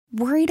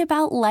Worried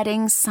about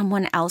letting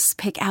someone else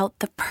pick out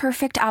the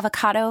perfect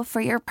avocado for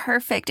your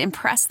perfect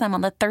impress them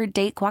on the third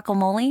date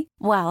guacamole?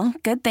 Well,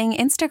 good thing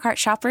Instacart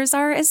shoppers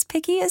are as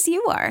picky as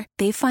you are.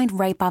 They find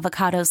ripe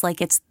avocados like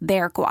it's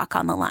their guac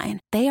on the line.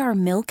 They are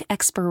milk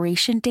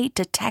expiration date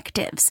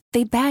detectives.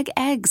 They bag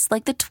eggs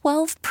like the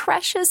 12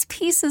 precious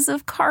pieces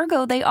of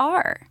cargo they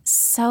are.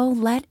 So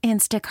let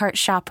Instacart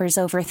shoppers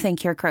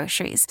overthink your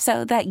groceries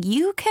so that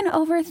you can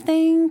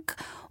overthink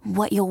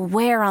what you'll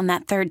wear on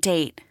that third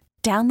date.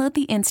 Download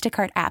the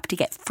Instacart app to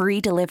get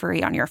free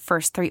delivery on your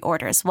first 3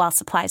 orders while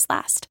supplies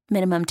last.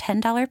 Minimum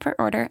 $10 per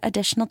order.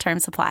 Additional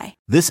terms apply.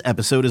 This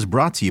episode is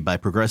brought to you by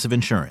Progressive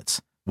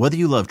Insurance. Whether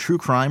you love true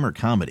crime or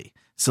comedy,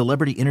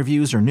 celebrity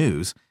interviews or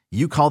news,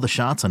 you call the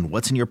shots on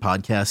what's in your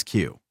podcast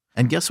queue.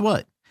 And guess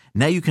what?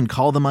 Now you can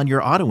call them on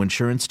your auto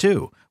insurance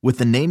too with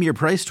the Name Your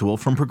Price tool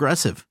from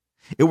Progressive.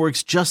 It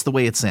works just the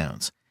way it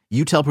sounds.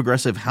 You tell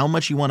Progressive how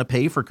much you want to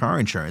pay for car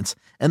insurance,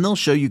 and they'll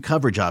show you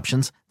coverage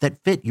options that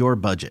fit your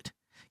budget.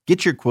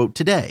 Get your quote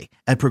today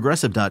at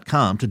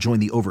Progressive.com to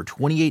join the over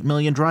 28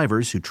 million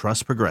drivers who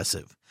trust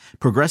Progressive.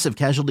 Progressive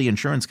Casualty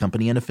Insurance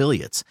Company and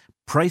Affiliates.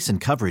 Price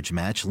and coverage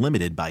match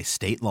limited by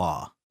state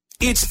law.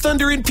 It's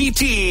Thunder and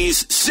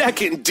PT's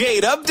second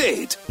date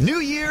update. New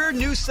year,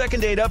 new second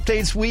date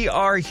updates. We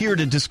are here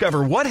to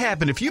discover what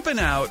happened. If you've been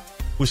out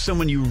with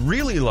someone you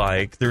really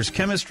like, there's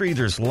chemistry,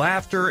 there's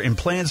laughter, and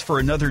plans for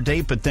another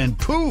date, but then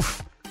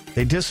poof,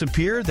 they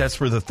disappear. That's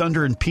where the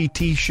Thunder and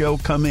PT show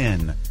come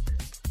in.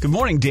 Good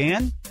morning,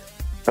 Dan.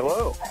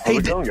 Hello. How's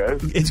it going,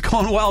 guys? It's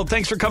going well.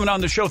 Thanks for coming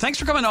on the show. Thanks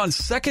for coming on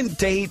Second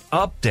Date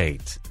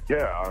Update.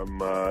 Yeah, I'm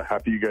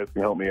happy you guys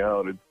can help me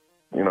out. It's,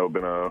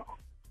 been a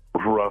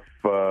rough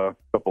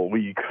couple of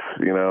weeks.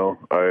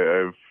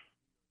 I've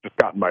just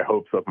gotten my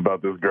hopes up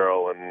about this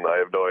girl, and I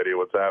have no idea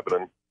what's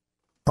happening.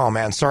 Oh,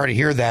 man, sorry to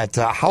hear that.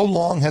 How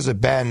long has it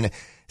been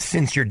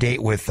since your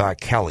date with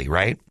Kelly,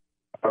 right?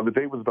 The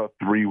date was about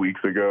 3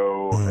 weeks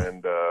ago,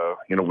 and,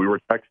 we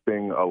were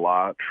texting a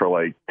lot for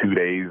like 2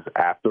 days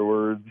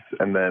afterwards,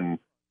 and then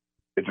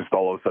it just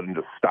all of a sudden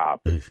just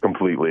stopped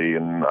completely,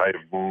 and I have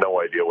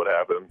no idea what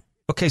happened.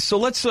 Okay, so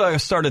let's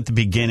start at the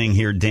beginning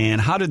here, Dan.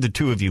 How did the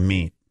two of you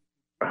meet?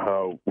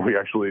 We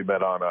actually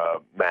met on a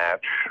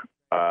Match.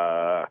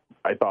 I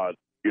thought,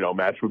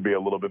 Match would be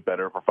a little bit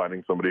better for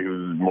finding somebody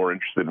who's more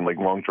interested in like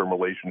long-term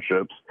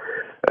relationships,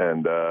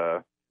 and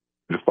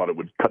just thought it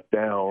would cut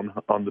down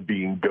on the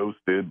being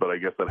ghosted, but I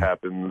guess that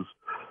happens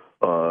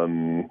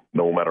on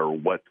no matter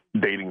what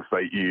dating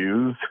site you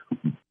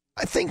use.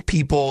 I think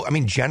people,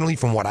 generally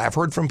from what I've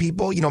heard from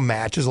people,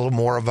 Match is a little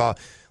more of a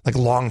like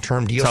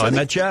long-term deal. So I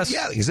met Jess.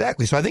 Yeah,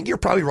 exactly. So I think you're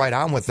probably right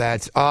on with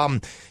that.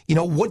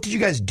 What did you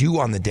guys do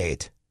on the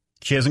date?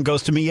 She hasn't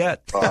ghosted me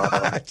yet.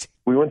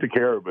 We went to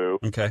Caribou.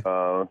 Okay.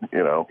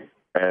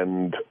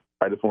 And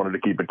I just wanted to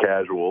keep it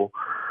casual.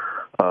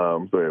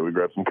 So yeah, we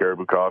grabbed some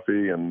Caribou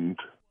coffee, and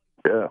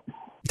yeah.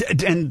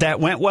 And that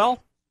went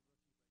well?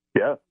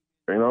 Yeah.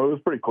 It was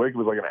pretty quick. It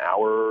was like an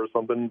hour or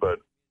something, but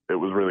it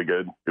was really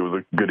good. It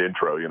was a good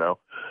intro,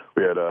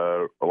 We had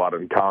a lot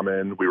in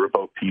common. We were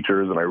both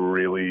teachers, and I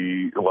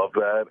really loved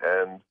that.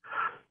 And,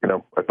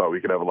 I thought we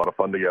could have a lot of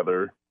fun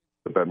together.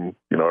 But then,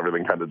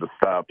 everything kind of just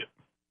stopped.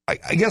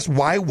 I guess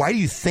why do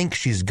you think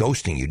she's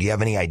ghosting you? Do you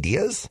have any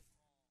ideas?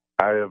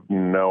 I have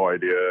no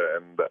idea,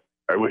 and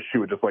I wish she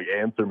would just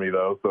answer me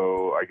though,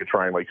 so I could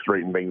try and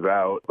straighten things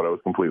out. But I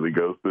was completely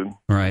ghosted.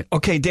 Right.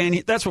 Okay,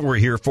 Danny, that's what we're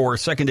here for.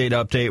 Second date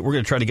update. We're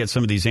going to try to get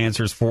some of these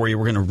answers for you.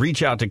 We're going to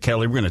reach out to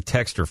Kelly. We're going to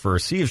text her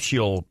first, see if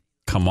she'll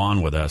come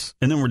on with us,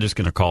 and then we're just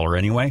going to call her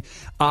anyway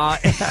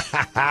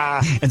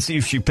and see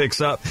if she picks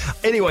up.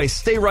 Anyway,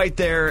 stay right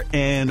there,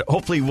 and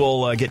hopefully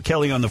we'll get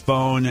Kelly on the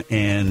phone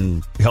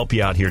and help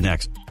you out here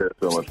next. Thanks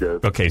so much, guys.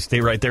 Okay, stay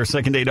right there.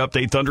 Second date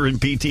update, Thunder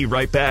and PT,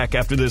 right back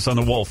after this on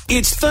The Wolf.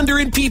 It's Thunder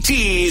and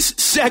PT's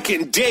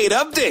second date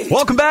update.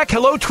 Welcome back.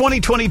 Hello,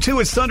 2022.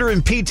 It's Thunder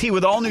and PT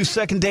with all new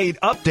second date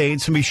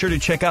updates, and be sure to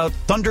check out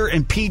Thunder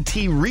and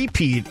PT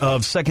repeat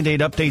of second date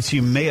updates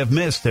you may have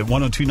missed at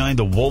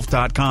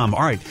 1029thewolf.com.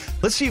 All right.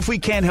 Let's see if we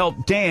can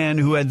help Dan,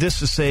 who had this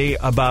to say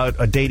about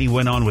a date he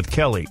went on with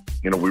Kelly.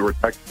 We were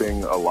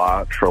texting a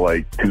lot for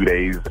 2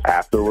 days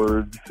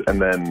afterwards,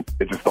 and then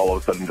it just all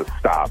of a sudden just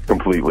stopped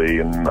completely,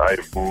 and I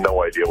have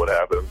no idea what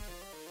happened.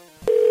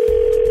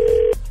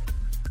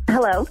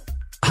 Hello.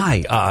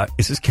 Hi,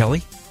 is this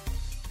Kelly?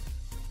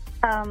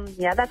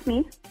 Yeah, that's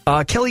me.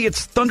 Kelly,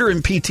 it's Thunder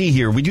and PT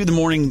here. We do the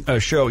morning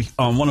show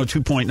on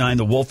 102.9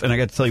 The Wolf, and I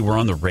got to tell you, we're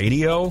on the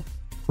radio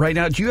right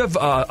now. Do you have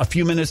a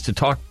few minutes to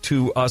talk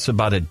to us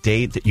about a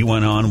date that you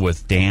went on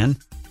with Dan?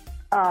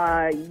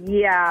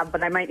 Yeah,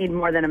 but I might need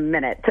more than a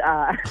minute.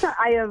 I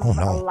have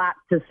a lot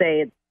to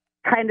say. It's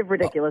kind of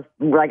ridiculous.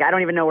 I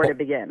don't even know where to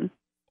begin.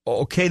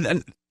 Okay,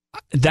 then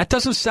that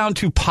doesn't sound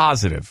too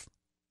positive.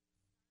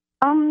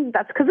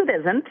 That's because it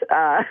isn't.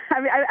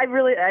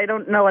 I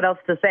don't know what else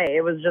to say.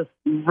 It was just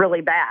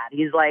really bad.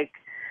 He's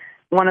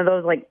one of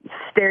those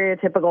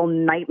stereotypical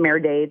nightmare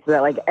dates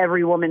that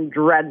every woman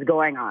dreads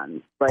going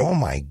on. Oh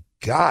my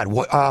God!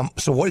 What?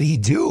 So what did he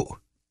do?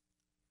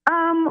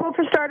 Well,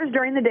 for starters, because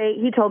during the date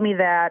he told me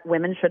that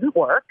women shouldn't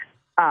work,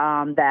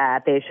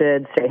 that they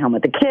should stay home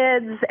with the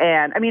kids.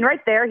 And, I mean, right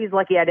there, he's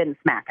lucky I didn't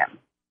smack him.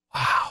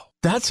 Wow,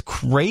 that's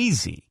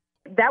crazy.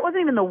 That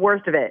wasn't even the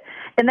worst of it.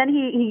 And then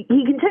he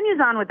continues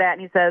on with that,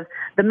 and he says,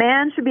 the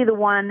man should be the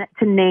one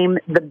to name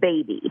the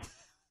baby.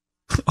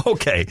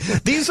 Okay.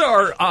 These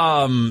are,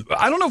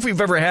 I don't know if we've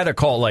ever had a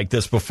call like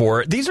this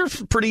before. These are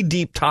pretty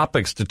deep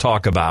topics to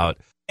talk about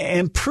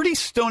and pretty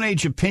Stone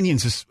Age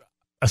opinions,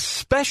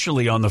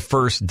 especially on the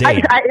first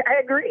date. I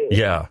agree.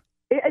 Yeah.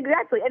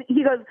 Exactly. And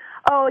he goes,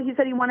 he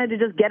said he wanted to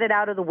just get it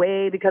out of the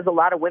way because a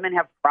lot of women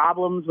have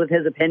problems with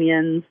his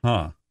opinions.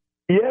 Huh.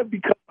 Yeah,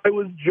 because I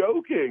was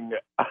joking.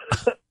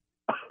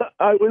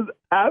 I was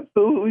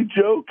absolutely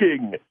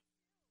joking.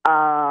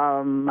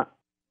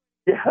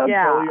 Yeah.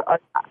 Kelly,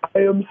 I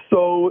am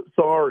so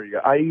sorry.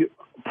 I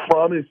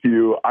promise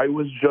you, I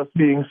was just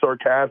being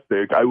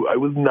sarcastic. I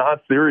was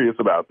not serious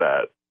about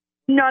that.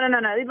 No.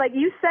 Like,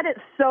 you said it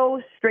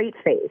so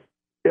straight-faced.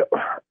 Yeah,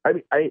 I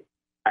mean,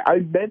 I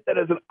meant that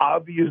as an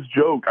obvious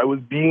joke. I was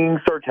being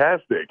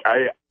sarcastic.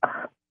 If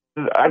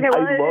it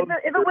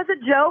was a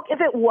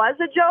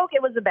joke,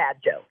 it was a bad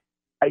joke.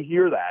 I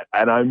hear that,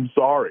 and I'm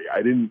sorry.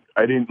 I didn't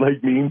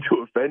like mean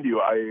to offend you.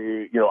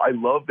 I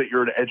love that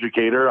you're an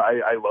educator.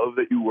 I love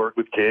that you work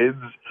with kids.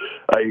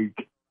 I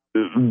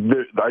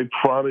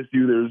promise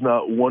you, there's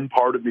not one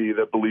part of me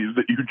that believes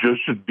that you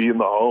just should be in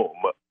the home.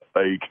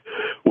 Like,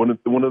 one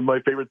of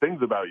my favorite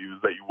things about you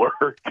is that you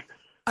work.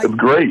 It's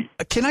great.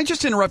 Can I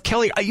just interrupt,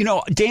 Kelly?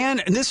 Dan,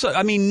 and this,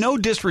 I mean, no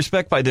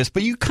disrespect by this,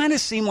 but you kind of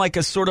seem like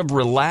a sort of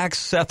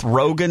relaxed Seth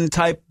Rogen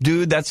type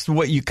dude. That's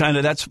what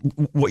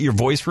your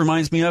voice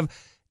reminds me of.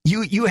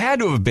 You had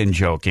to have been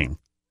joking.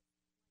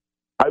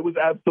 I was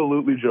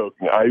absolutely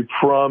joking. I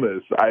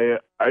promise. I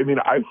mean,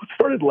 I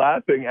started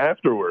laughing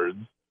afterwards.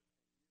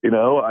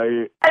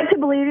 I'd like to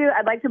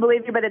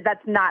believe you. But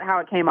that's not how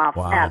it came off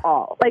at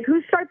all. Like,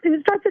 who starts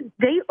a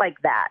date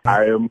like that?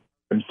 I'm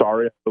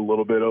sorry. I have a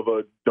little bit of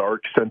a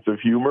dark sense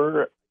of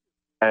humor,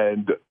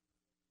 and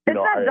it's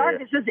not dark.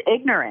 It's just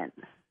ignorant.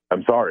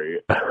 I'm sorry.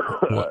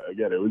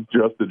 Again, it was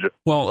just a joke.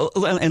 Well,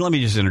 and let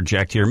me just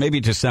interject here. Maybe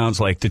it just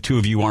sounds like the two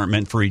of you aren't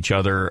meant for each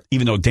other,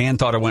 even though Dan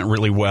thought it went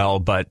really well.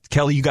 But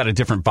Kelly, you got a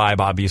different vibe,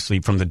 obviously,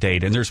 from the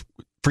date. And there's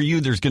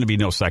going to be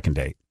no second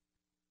date.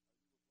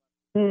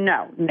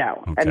 No.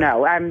 Okay.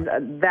 No.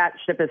 That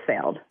ship has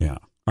sailed. Yeah.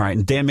 All right.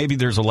 And Dan, maybe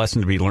there's a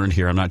lesson to be learned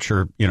here. I'm not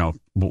sure,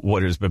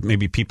 what it is, but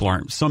maybe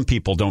some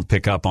people don't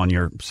pick up on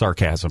your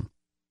sarcasm.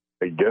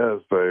 I guess.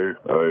 I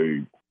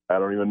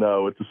don't even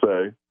know what to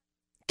say.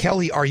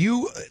 Kelly, are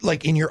you,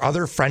 like, in your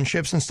other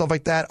friendships and stuff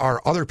like that,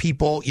 are other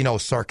people,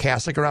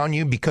 sarcastic around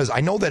you? Because I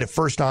know that at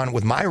first on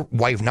with my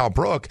wife now,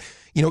 Brooke,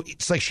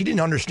 it's like she didn't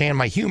understand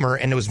my humor,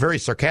 and it was very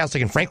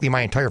sarcastic, and frankly, my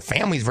entire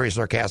family is very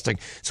sarcastic.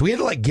 So we had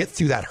to, get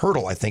through that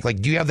hurdle, I think.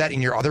 Like, do you have that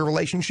in your other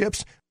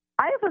relationships?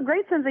 I have a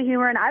great sense of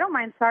humor, and I don't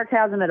mind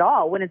sarcasm at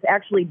all when it's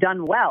actually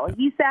done well.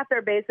 He sat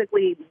there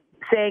basically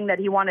saying that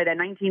he wanted a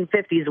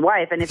 1950s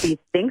wife, and if he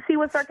thinks he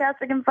was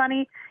sarcastic and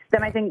funny,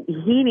 then I think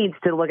he needs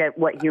to look at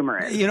what humor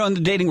is. In the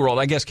dating world,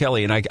 I guess,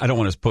 Kelly, and I don't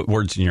want to put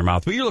words in your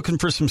mouth, but you're looking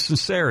for some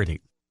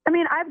sincerity. I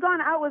mean, I've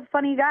gone out with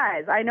funny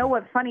guys. I know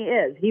what funny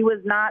is. He was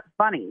not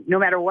funny, no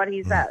matter what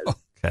he says.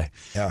 Okay.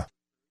 Yeah.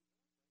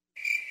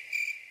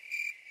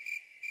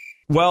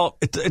 Well,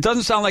 it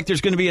doesn't sound like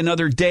there's going to be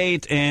another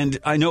date, and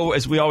I know,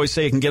 as we always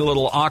say, it can get a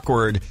little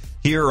awkward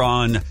here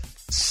on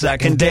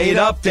Second Date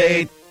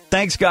Update.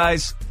 Thanks,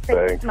 guys.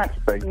 Thanks. Thanks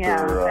for helping me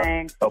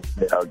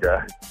out,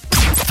 guys.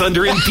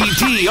 Thunder and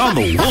PT on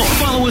The Wolf.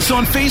 Follow us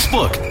on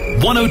Facebook,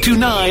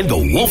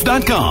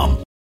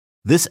 1029thewolf.com.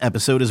 This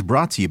episode is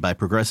brought to you by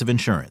Progressive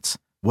Insurance.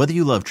 Whether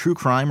you love true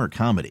crime or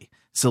comedy,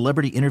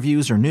 celebrity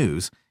interviews or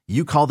news,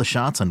 you call the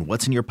shots on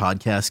what's in your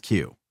podcast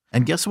queue.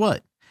 And guess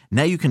what?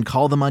 Now you can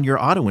call them on your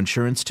auto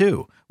insurance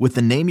too with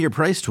the Name Your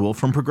Price tool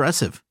from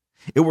Progressive.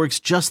 It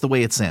works just the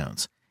way it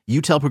sounds. You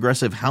tell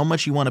Progressive how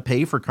much you want to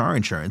pay for car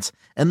insurance,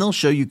 and they'll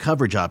show you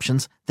coverage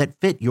options that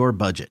fit your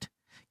budget.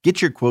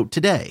 Get your quote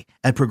today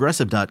at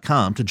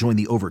Progressive.com to join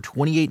the over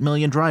 28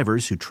 million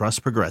drivers who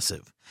trust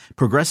Progressive.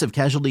 Progressive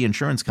Casualty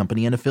Insurance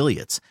Company and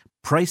Affiliates.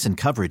 Price and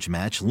coverage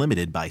match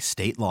limited by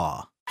state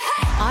law.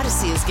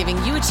 Odyssey is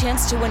giving you a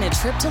chance to win a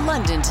trip to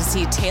London to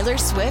see Taylor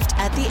Swift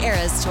at the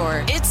Eras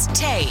Tour. It's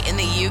Tay in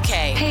the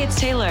UK. Hey, it's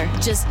Taylor.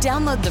 Just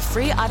download the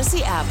free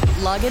Odyssey app,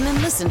 log in and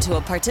listen to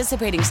a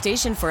participating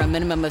station for a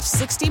minimum of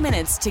 60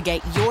 minutes to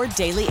get your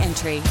daily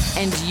entry.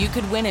 And you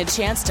could win a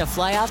chance to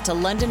fly off to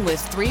London with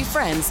 3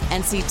 friends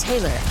and see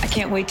Taylor. I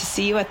can't wait to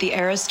see you at the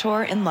Eras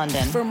Tour in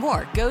London. For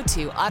more, go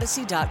to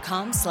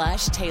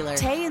odyssey.com/Taylor.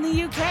 Tay in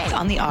the UK.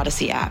 On the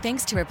Odyssey app.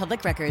 Thanks to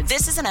Republic Records.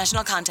 This is a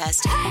national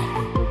contest.